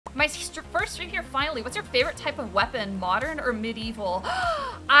My first stream here, finally. What's your favorite type of weapon, modern or medieval?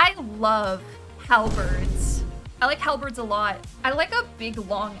 I love halberds. I like halberds a lot. I like a big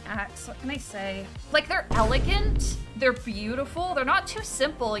long axe, what can I say? Like, they're elegant, they're beautiful, they're not too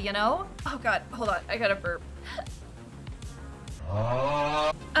simple, you know? Oh god, hold on, I gotta burp.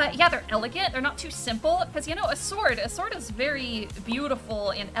 Yeah, they're elegant, they're not too simple, because, you know, a sword is very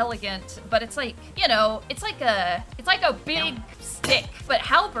beautiful and elegant, but it's like, you know, it's like a big stick. But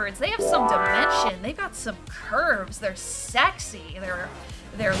halberds, they have some dimension, they've got some curves, they're sexy, they're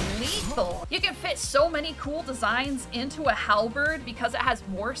lethal. You can fit so many cool designs into a halberd because it has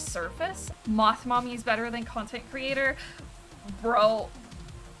more surface. Moth mommy is better than content creator. Bro,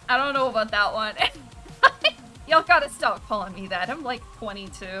 I don't know about that one. Y'all gotta stop calling me that. I'm like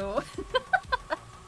 22.